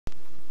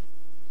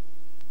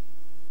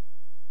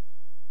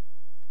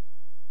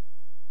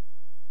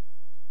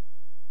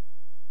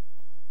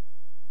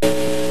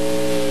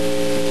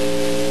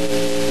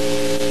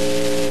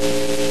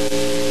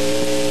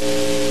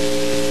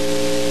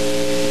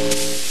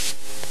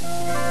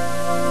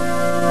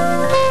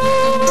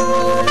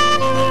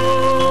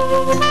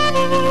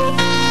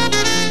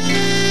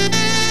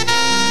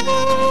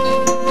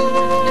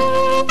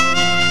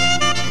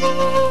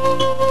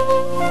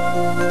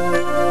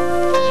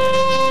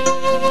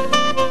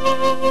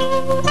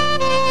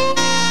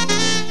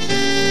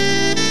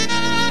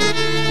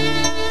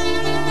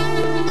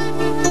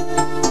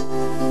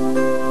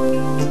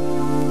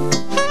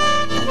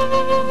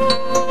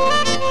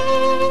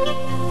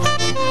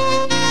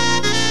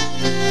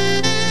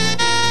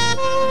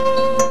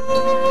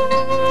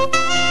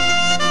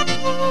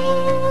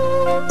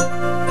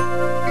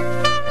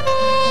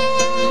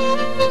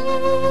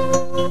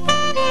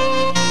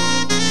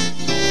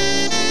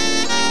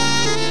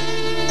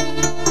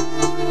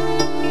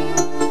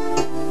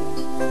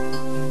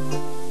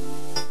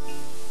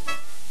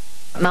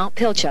Mount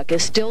Pilchuck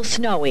is still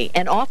snowy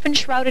and often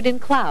shrouded in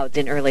clouds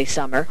in early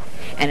summer,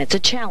 and it's a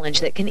challenge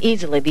that can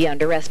easily be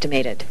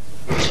underestimated.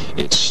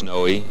 It's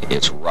snowy,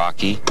 it's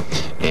rocky,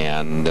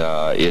 and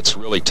it's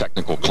really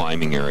technical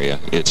climbing area.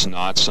 It's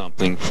not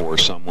something for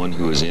someone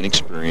who is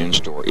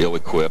inexperienced or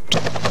ill-equipped.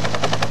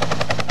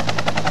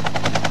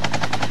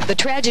 The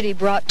tragedy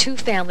brought two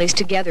families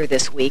together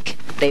this week.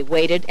 They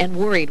waited and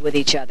worried with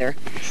each other,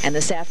 and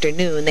this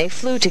afternoon they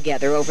flew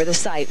together over the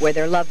site where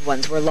their loved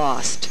ones were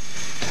lost.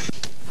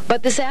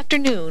 But this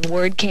afternoon,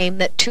 word came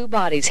that two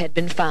bodies had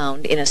been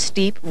found in a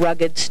steep,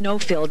 rugged,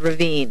 snow-filled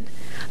ravine.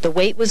 The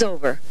wait was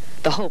over,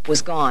 the hope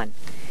was gone,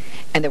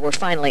 and there were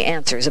finally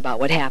answers about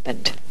what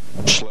happened.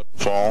 Slip,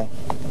 fall.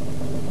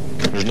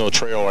 There's no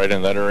trail right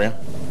in that area.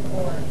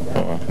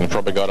 They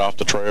probably got off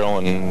the trail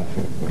and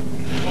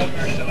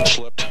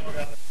slipped.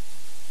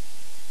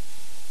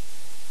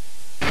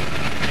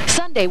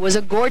 Sunday was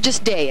a gorgeous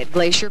day at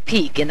Glacier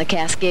Peak in the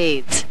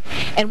Cascades.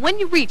 And when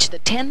you reach the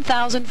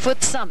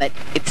 10,000-foot summit,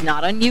 it's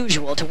not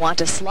unusual to want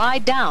to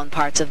slide down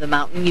parts of the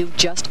mountain you've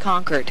just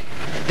conquered.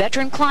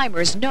 Veteran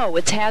climbers know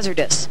it's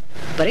hazardous,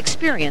 but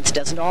experience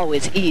doesn't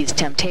always ease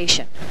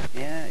temptation.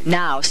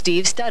 Now,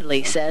 Steve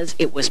Studley says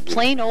it was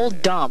plain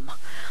old dumb.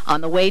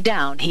 On the way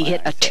down, he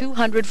hit a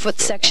 200-foot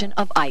section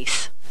of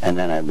ice. And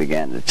then I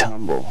began to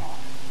tumble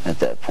at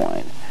that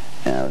point,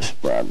 and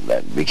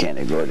I began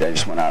to go. I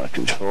just went out of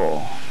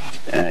control.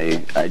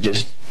 And I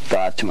just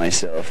thought to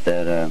myself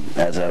that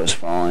as I was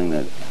falling,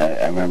 that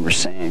I remember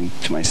saying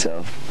to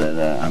myself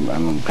that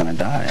I'm going to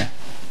die.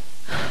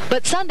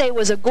 But Sunday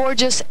was a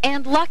gorgeous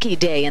and lucky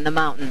day in the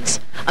mountains.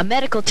 A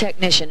medical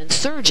technician and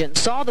surgeon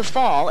saw the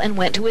fall and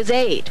went to his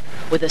aid.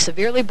 With a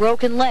severely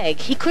broken leg,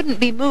 he couldn't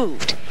be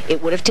moved.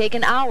 It would have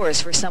taken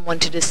hours for someone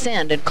to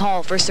descend and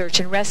call for search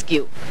and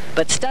rescue.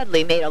 But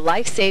Studley made a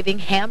life-saving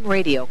ham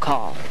radio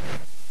call.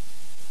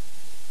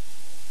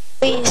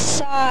 We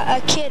saw a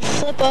kid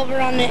flip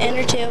over on the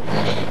inner tube,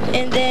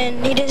 and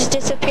then he just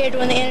disappeared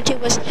when the inner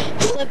tube was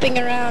flipping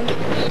around.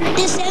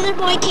 This other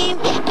boy came,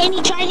 and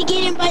he tried to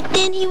get him, but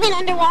then he went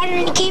underwater,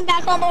 and he came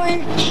back on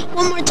over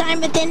one more time,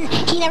 but then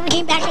he never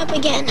came back up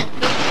again.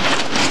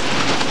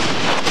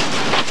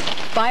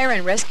 Fire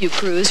and rescue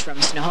crews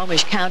from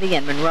Snohomish County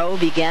and Monroe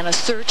began a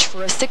search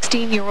for a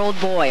 16-year-old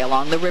boy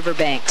along the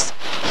riverbanks,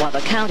 while the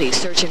county's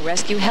search and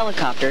rescue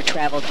helicopter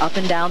traveled up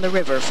and down the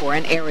river for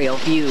an aerial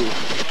view.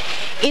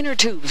 Inner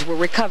tubes were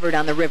recovered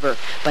on the river,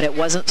 but it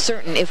wasn't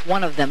certain if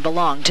one of them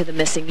belonged to the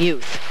missing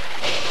youth.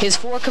 His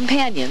four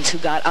companions, who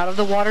got out of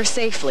the water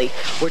safely,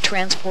 were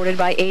transported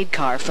by aid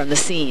car from the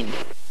scene.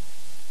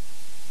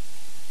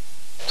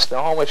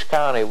 Snohomish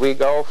County, we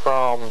go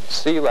from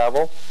sea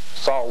level,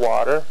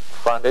 saltwater,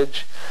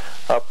 frontage,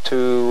 up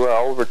to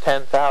over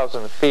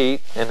 10,000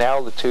 feet in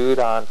altitude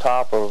on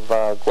top of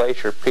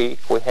Glacier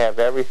Peak. We have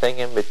everything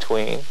in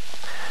between.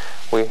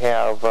 We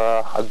have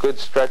a good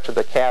stretch of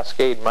the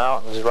Cascade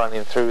Mountains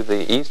running through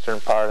the eastern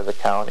part of the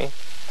county.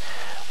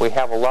 We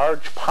have a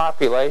large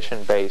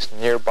population base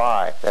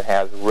nearby that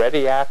has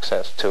ready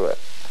access to it.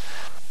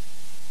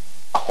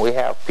 We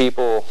have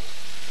people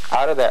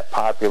out of that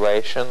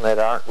population that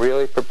aren't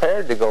really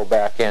prepared to go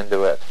back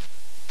into it.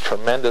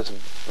 Tremendous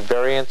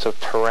variance of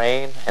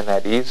terrain and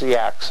that easy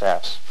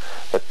access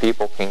that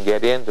people can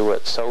get into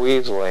it so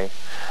easily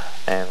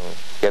and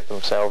get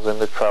themselves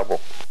into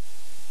trouble.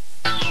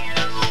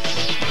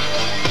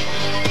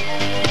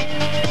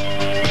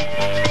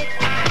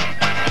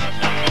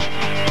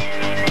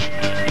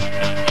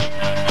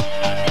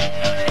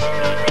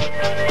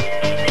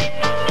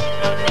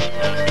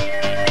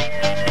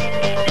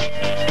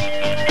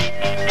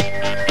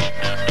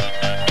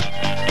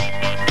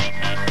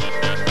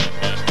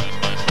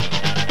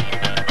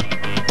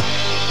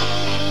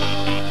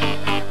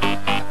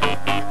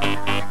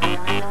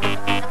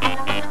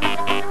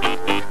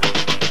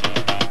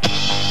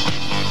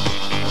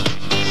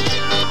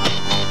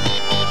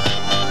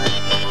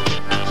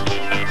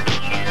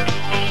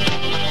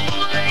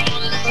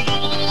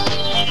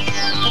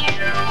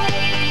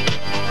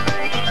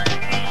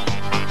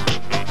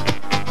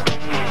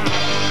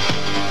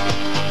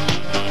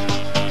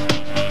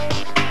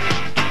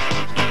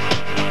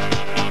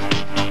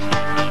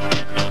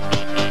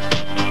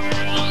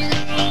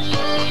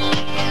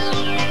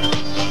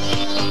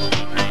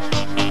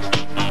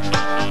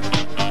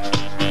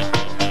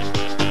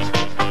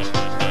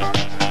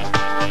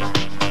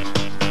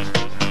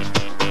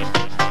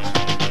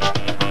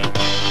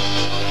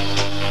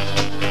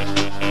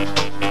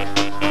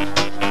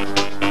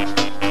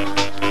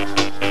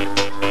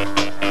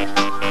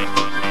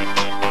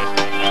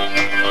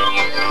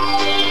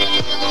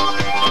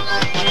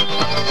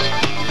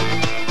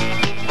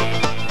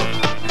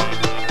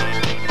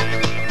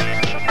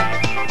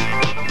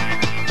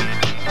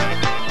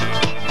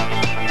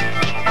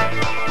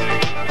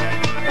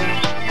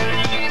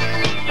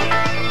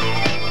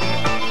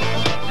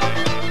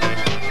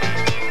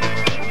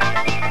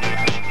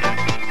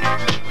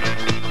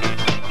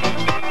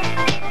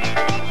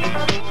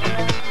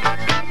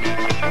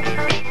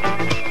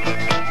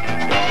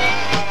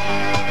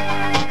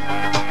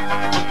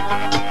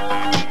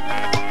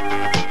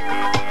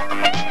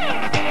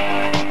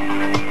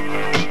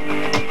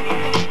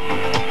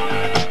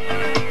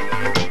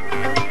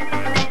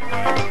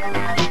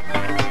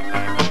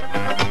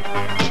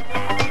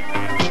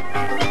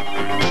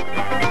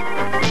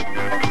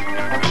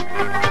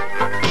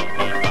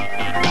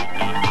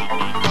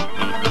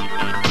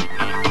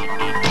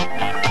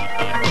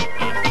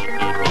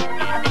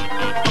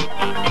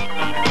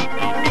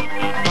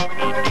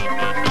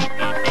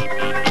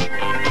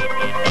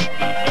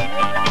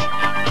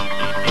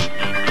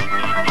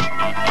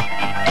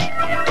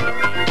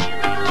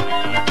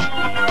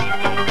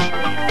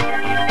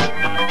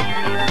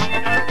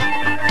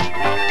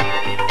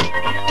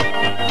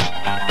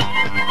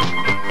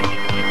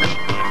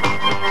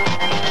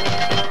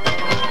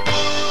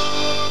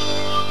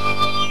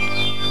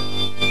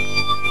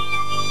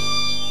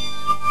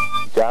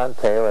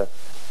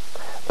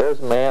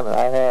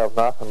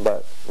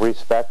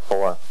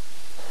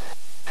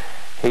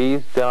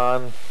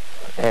 done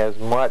as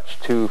much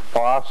to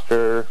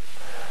foster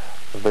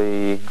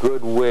the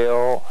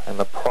goodwill and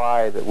the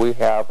pride that we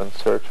have in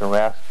search and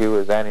rescue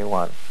as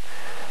anyone.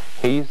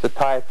 He's the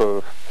type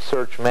of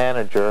search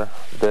manager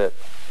that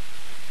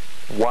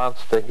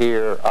wants to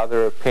hear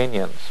other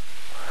opinions,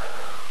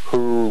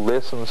 who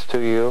listens to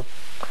you,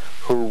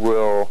 who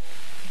will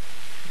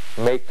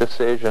make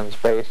decisions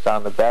based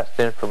on the best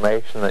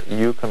information that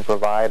you can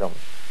provide him.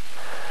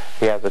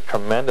 He has a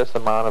tremendous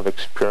amount of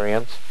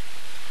experience.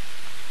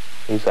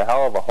 He's a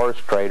hell of a horse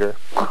trader.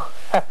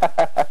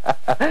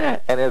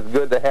 And it's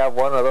good to have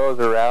one of those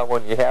around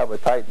when you have a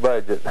tight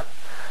budget.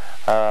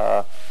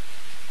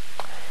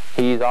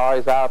 He's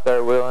always out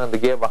there willing to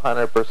give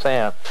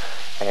 100%,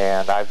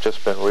 and I've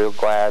just been real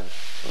glad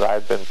that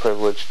I've been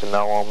privileged to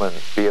know him and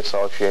be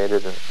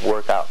associated and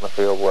work out in the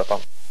field with him.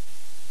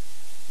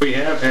 We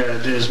have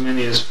had as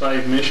many as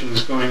 5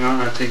 missions going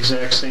on at the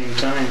exact same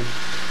time.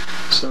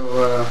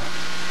 So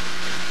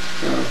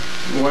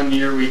one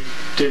year we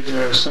did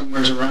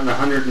somewhere around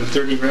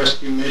 130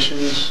 rescue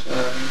missions.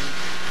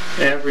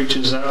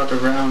 Averages out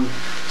around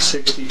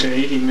 60 to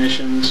 80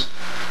 missions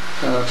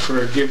for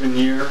a given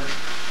year.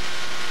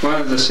 One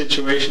of the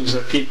situations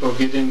that people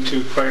get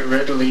into quite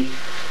readily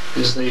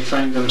is they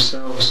find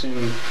themselves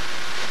in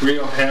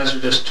real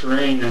hazardous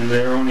terrain and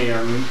they're only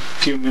a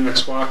few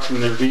minutes walk from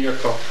their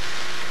vehicle.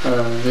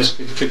 This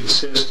could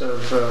consist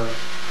of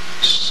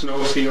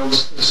snow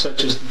fields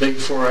such as the Big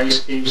 4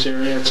 ice caves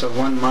area. It's a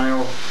 1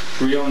 mile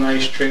real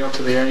nice trail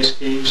to the ice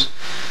caves,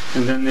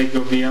 and then they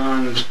go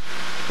beyond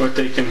what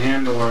they can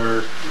handle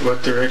or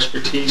what their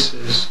expertise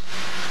is.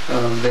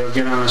 They'll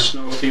get on a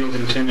snow field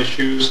in tennis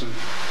shoes and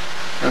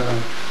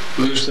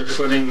lose their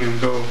footing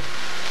and go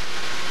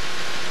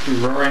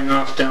roaring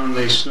off down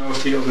the snow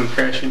field and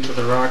crash into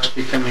the rocks,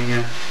 becoming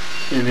an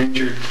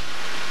injured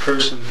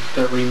person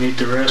that we need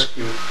to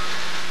rescue.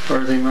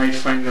 Or they might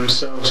find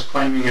themselves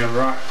climbing a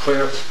rock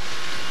cliff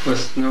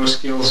with no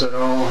skills at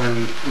all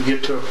and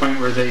get to a point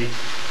where they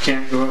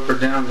can't go up or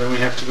down, then we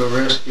have to go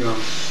rescue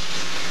them.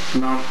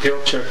 Mount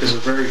Pilchuck is a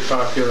very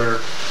popular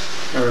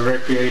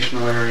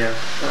recreational area.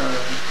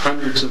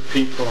 Hundreds of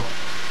people,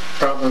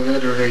 probably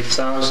literally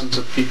thousands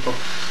of people,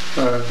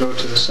 go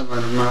to the summit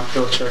of Mount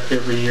Pilchuck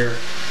every year.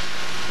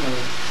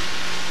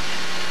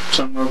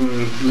 Some of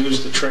them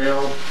lose the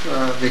trail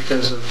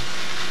because of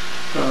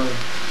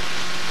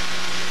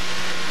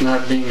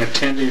not being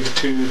attentive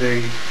to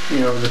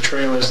the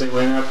trail as they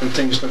went up, and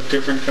things look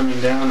different coming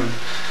down, and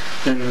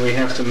then we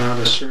have to mount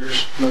a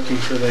search looking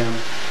for them.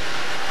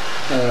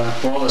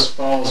 Wallace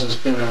Falls has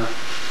been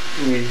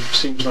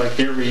seems like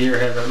every year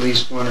have at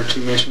least 1 or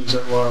 2 missions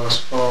at Wallace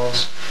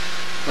Falls.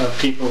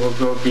 People will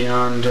go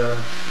beyond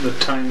the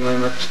time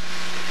limit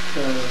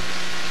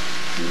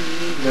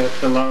that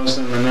allows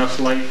them enough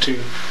light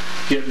to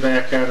get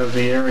back out of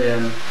the area,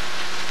 and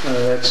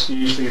that's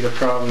usually the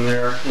problem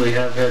there. We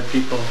have had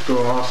people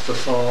go off the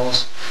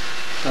falls.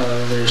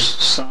 There's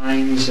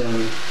signs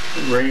and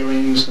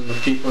railings, and the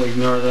people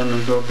ignore them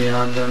and go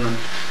beyond them, and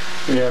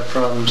we have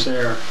problems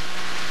there.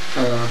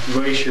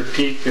 Glacier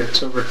Peak,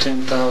 that's over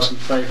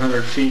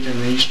 10,500 feet in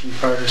the eastern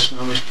part of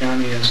Snohomish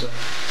County, is a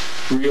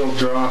real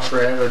draw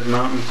for avid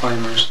mountain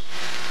climbers.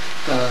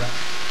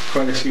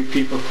 Quite a few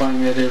people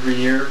climb it every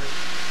year.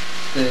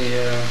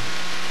 They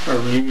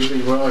are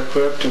usually well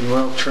equipped and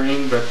well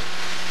trained, but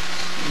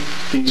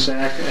these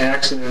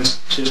accidents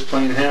just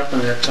plain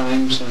happen at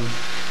times, and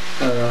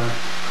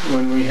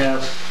when we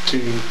have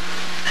to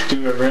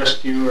do a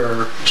rescue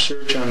or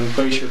search on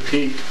Glacier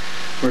Peak,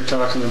 we're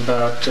talking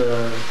about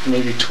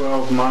maybe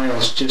 12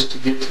 miles just to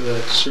get to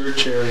the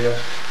search area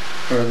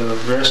or the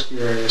rescue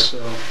area,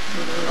 so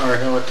our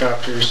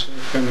helicopters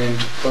come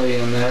into play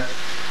in that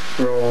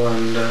role,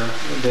 and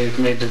they've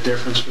made the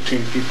difference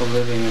between people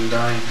living and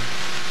dying.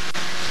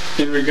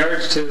 In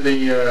regards to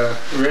the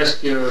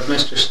rescue of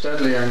Mr.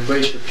 Studley on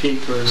Glacier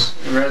Peak, was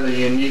a rather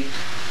unique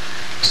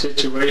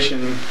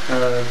situation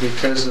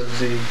because of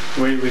the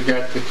way we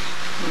got the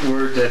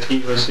word that he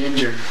was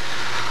injured.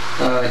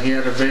 He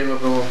had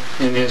available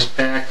in his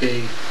pack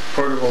a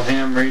portable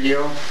ham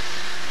radio,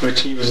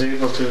 which he was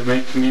able to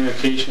make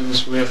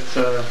communications with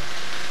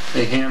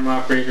a ham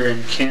operator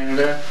in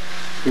Canada,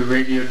 who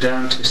radioed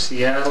down to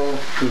Seattle,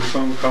 who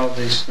phone called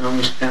the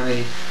Snohomish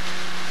County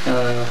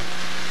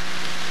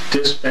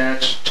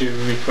dispatch to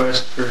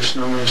request for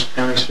Snohomish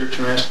County search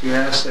and rescue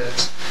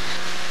assets.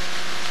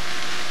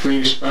 We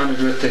responded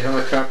with the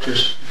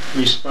helicopter's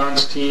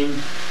response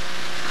team,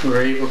 who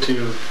were able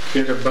to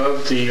get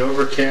above the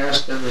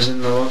overcast that was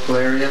in the local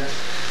area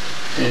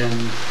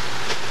and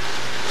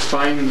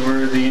find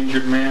where the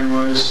injured man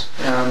was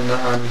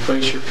on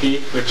Glacier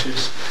Peak, which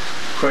is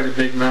quite a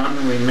big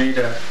mountain. We made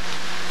a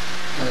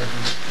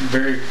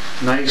very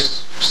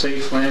nice,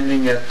 safe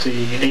landing at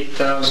the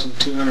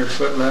 8,200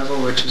 foot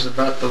level, which is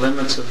about the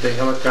limits of the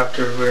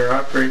helicopter we were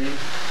operating.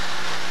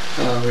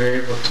 We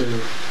were able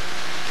to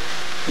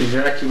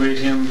evacuate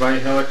him by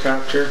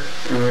helicopter,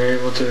 and we were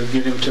able to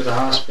get him to the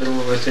hospital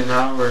within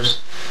hours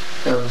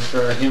of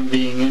him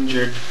being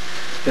injured.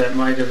 that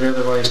might have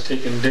otherwise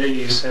taken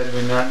days had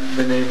we not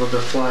been able to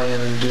fly in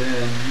and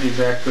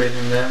evacuate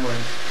them that way.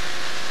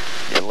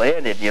 It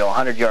landed,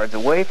 100 yards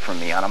away from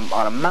me on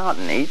a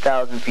mountain,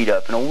 8,000 feet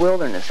up in a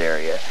wilderness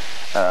area.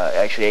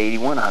 Actually,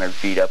 8,100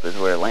 feet up is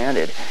where it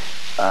landed.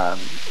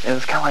 It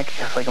was kind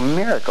of like a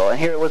miracle. And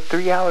here it was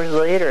 3 hours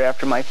later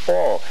after my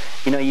fall.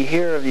 You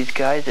hear of these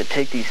guys that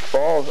take these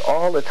falls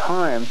all the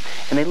time,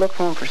 and they look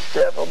for them for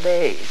several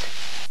days.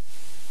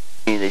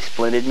 They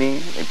splinted me,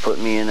 they put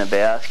me in a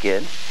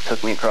basket,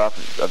 took me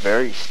across a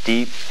very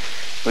steep,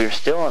 we were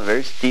still on a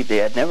very steep, they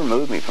had never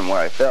moved me from where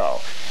I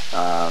fell.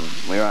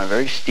 We were on a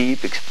very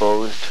steep,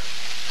 exposed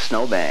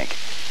snowbank.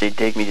 They'd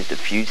take me just a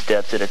few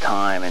steps at a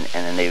time, and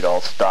then they'd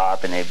all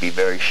stop, and they'd be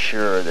very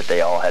sure that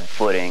they all had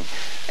footing,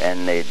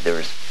 and there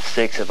was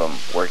 6 of them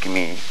working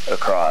me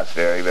across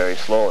very, very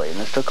slowly. And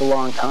this took a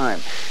long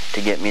time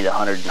to get me the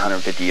 100,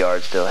 150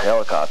 yards to a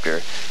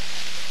helicopter.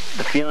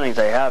 The feelings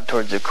I have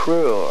towards the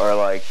crew are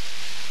like,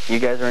 you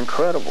guys are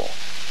incredible.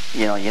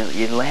 You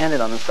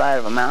landed on the side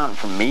of a mountain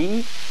for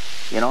me.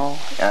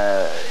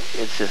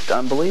 It's just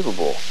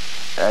unbelievable.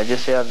 I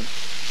just have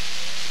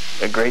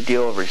a great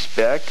deal of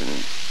respect and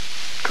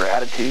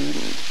gratitude,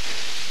 and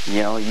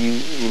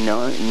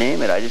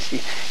name it.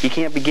 You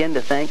can't begin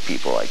to thank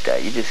people like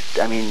that. You just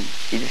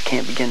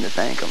can't begin to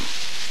thank them.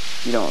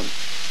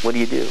 What do?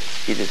 You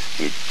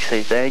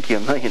say thank you a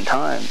million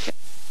times.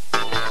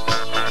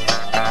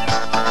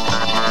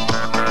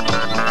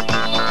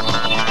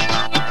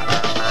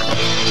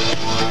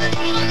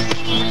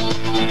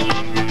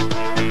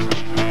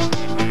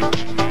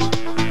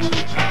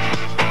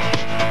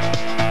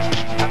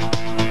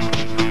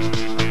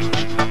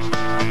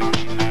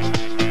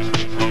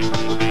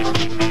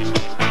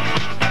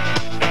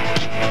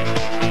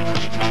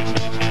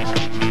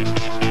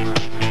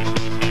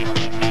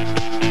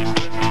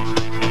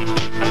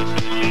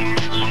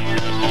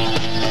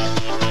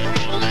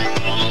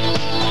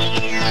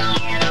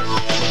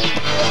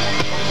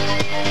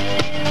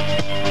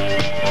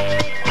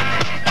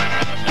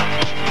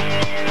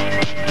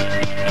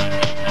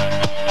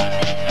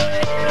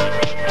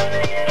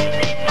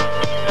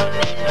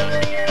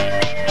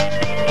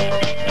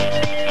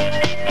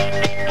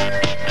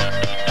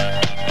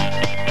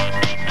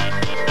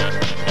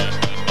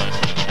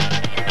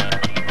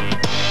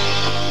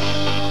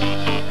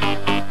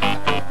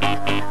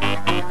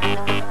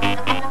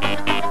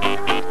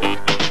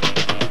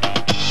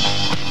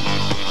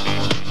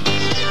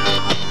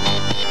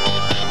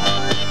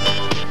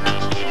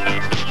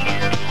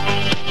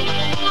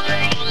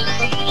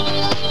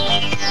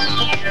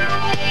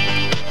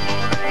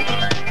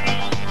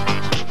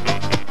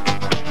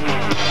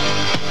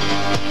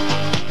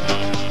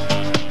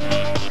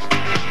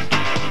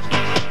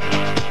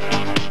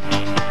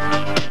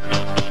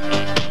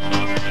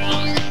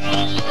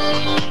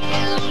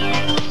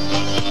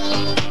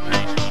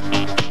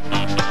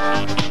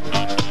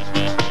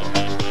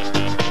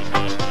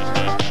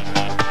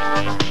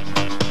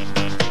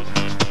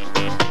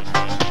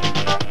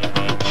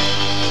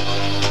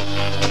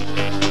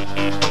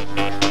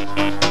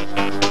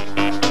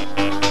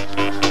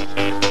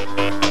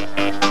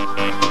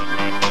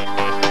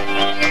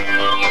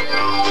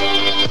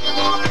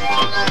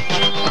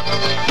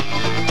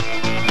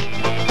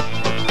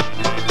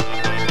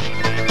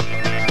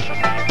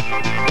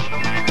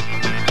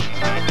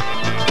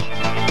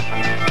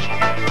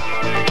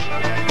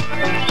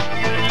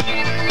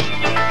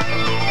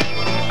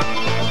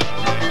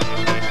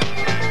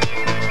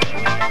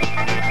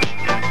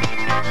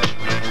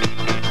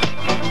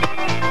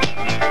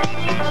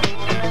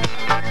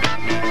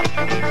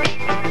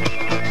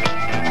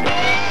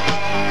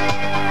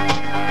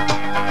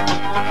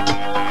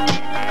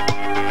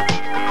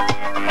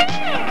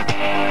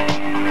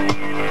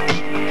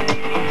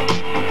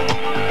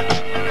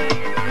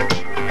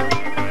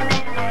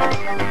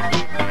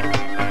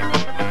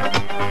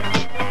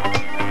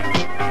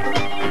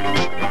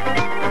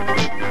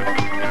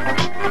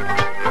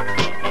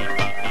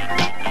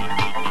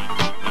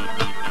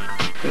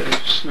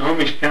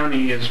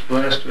 Is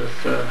blessed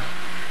with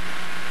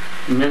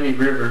many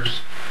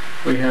rivers.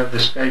 We have the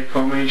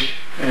Skykomish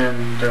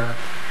and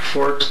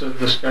forks of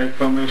the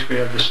Skykomish. We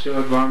have the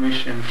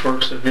Stillaguamish and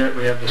forks of it.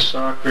 We have the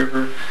Sauk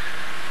River,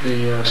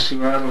 the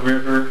Suattle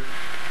River,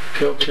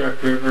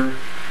 Pilchuck River,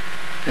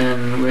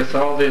 and with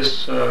all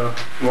this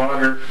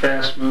water,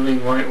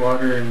 fast-moving white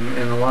water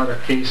in a lot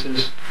of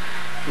cases,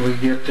 we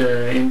get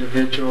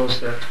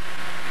individuals that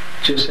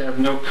just have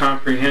no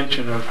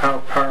comprehension of how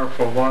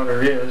powerful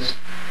water is.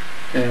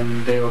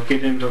 And they will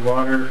get into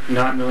water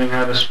not knowing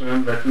how to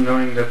swim, but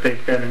knowing that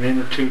they've got an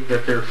inner tube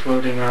that they're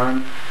floating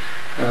on.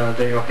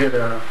 They'll hit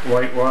a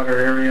white water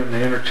area and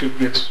the inner tube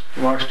gets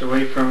washed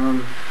away from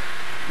them,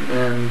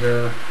 and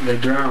they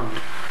drown.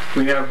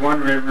 We have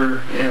one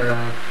river,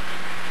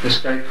 the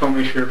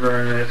Skykomish River,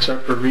 and its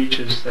upper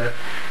reaches that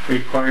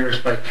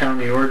requires by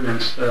county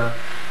ordinance a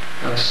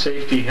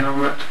safety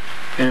helmet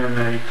and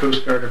a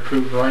Coast Guard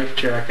approved life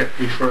jacket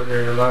before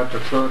they're allowed to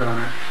float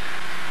on it.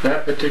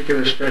 That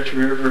particular stretch of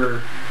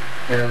river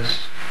has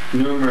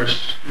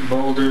numerous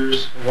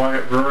boulders,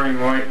 roaring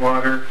white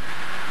water,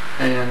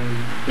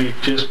 and we've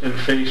just been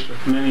faced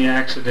with many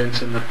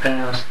accidents in the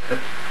past that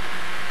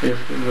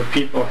if the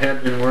people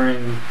had been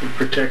wearing the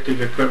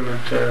protective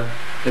equipment,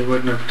 they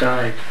wouldn't have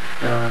died.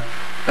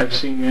 I've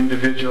seen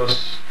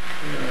individuals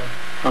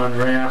on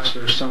rafts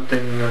or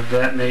something of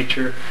that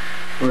nature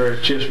where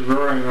it's just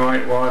roaring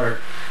white water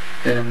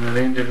and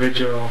the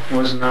individual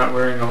was not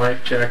wearing a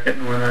life jacket,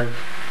 and when I've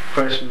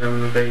questioned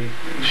them, they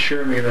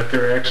assure me that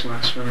they're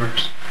excellent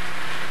swimmers,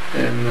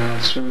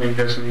 and swimming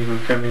doesn't even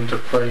come into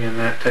play in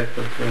that type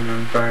of an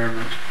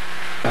environment.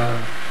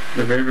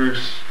 The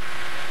rivers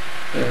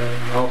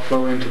all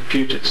flow into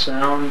Puget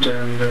Sound,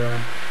 and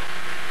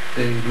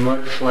the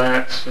mud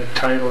flats, the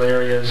tidal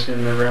areas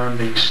in around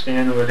the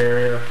Stanwood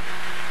area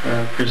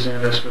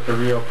present us with a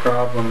real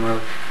problem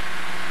of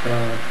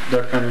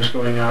duck hunters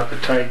going out, the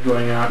tide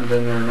going out, and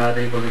then they're not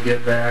able to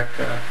get back.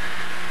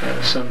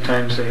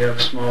 Sometimes they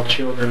have small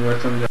children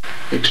with them. The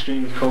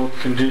extreme cold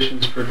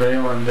conditions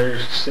prevail, and they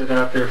sit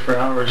out there for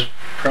hours,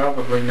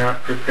 probably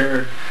not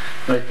prepared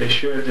like they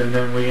should, and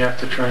then we have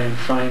to try and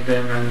find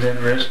them and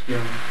then rescue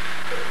them.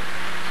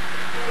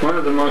 One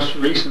of the most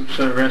recent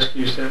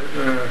rescues that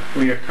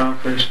we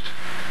accomplished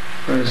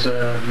was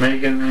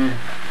Megan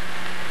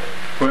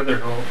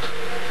Weatherholt.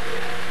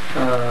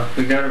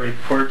 We got a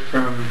report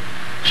from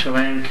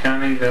Chelan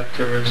County that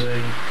there was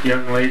a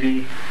young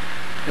lady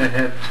that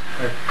had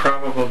a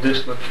probable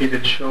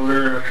dislocated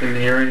shoulder up in the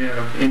area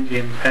of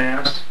Indian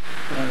Pass.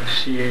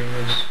 She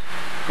was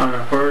on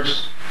a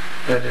horse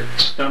that had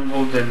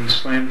stumbled and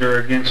slammed her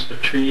against a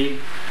tree,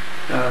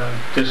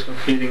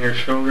 dislocating her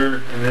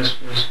shoulder, and this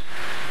was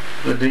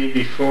the day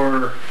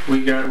before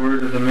we got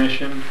word of the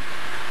mission.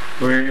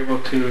 We were able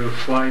to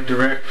fly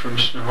direct from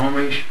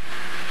Snohomish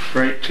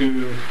right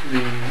to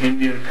the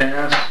Indian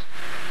Pass,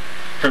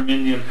 from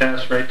Indian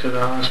Pass right to the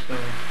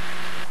hospital.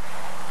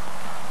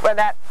 Well,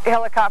 that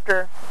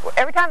helicopter,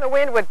 every time the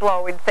wind would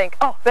blow, we'd think,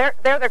 oh, they're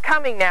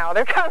coming now,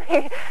 they're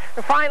coming.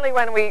 And finally,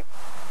 when it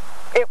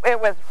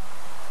was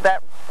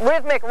that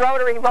rhythmic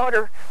rotary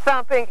motor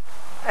thumping,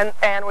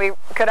 and we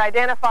could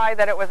identify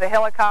that it was a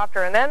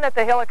helicopter, and then that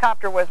the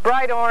helicopter was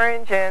bright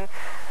orange and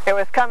it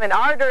was coming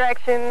our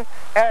direction.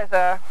 It was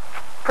a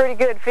pretty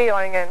good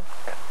feeling, and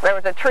there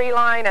was a tree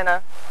line and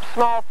a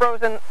small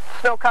frozen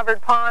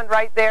snow-covered pond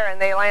right there, and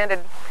they landed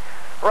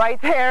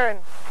right there and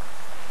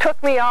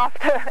took me off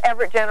to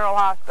Everett General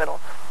Hospital.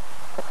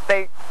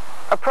 They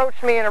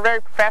approached me in a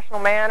very professional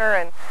manner,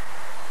 and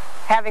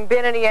having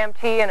been an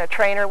EMT and a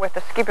trainer with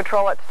the ski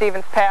patrol at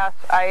Stevens Pass,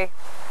 I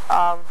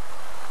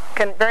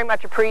can very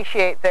much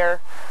appreciate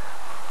their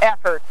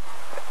effort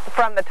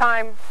from the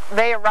time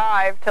they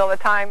arrived till the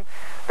time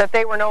that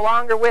they were no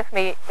longer with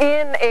me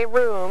in a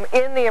room,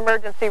 in the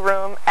emergency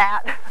room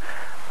at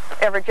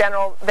Everett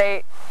General.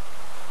 They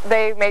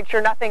made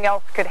sure nothing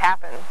else could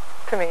happen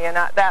to me, and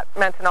that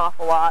meant an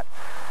awful lot.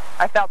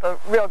 I felt a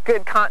real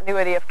good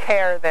continuity of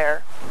care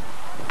there,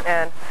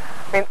 and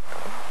I mean,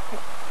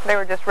 they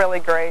were just really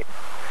great.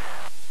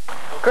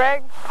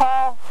 Greg,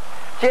 Paul,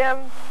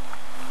 Jim,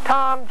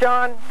 Tom,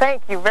 John,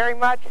 thank you very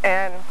much,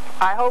 and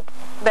I hope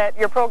that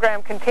your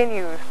program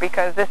continues,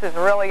 because this is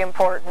really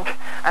important,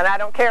 and I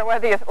don't care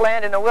whether you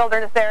land in a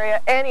wilderness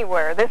area,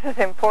 anywhere. This is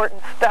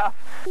important stuff.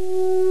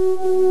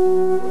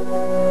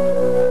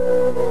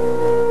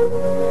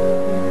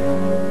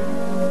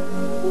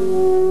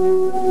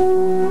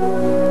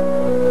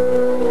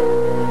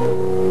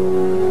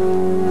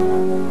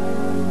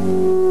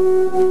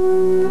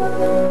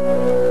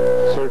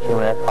 Search and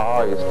Wreck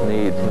always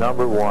needs,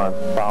 number one,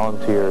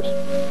 volunteers.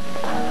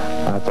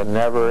 It's a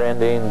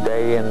never-ending,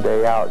 day in,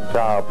 day out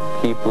job.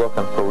 Keep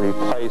looking for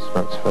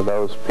replacements for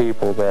those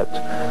people that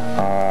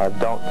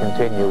don't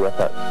continue with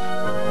it.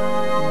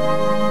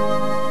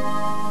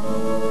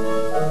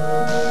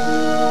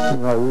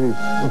 I really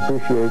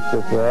appreciate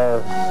that there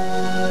are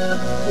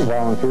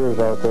volunteers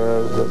out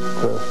there that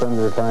spend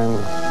their time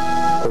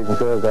taking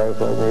care of guys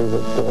like me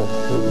that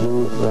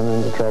do run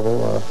into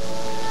trouble.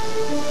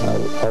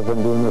 I've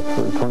been doing this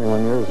for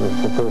 21 years.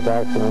 It's the first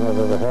accident I've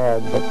ever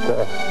had, but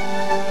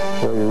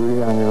so you're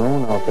really on your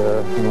own out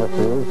there unless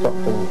there is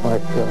something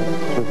like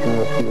search and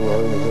rescue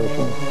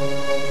organization.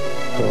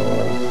 So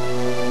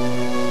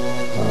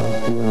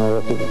even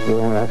though this is the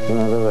only accident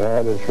I've ever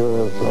had, it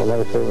sure is a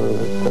lifesaver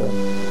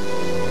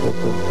that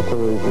the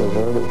police was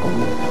early for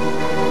me.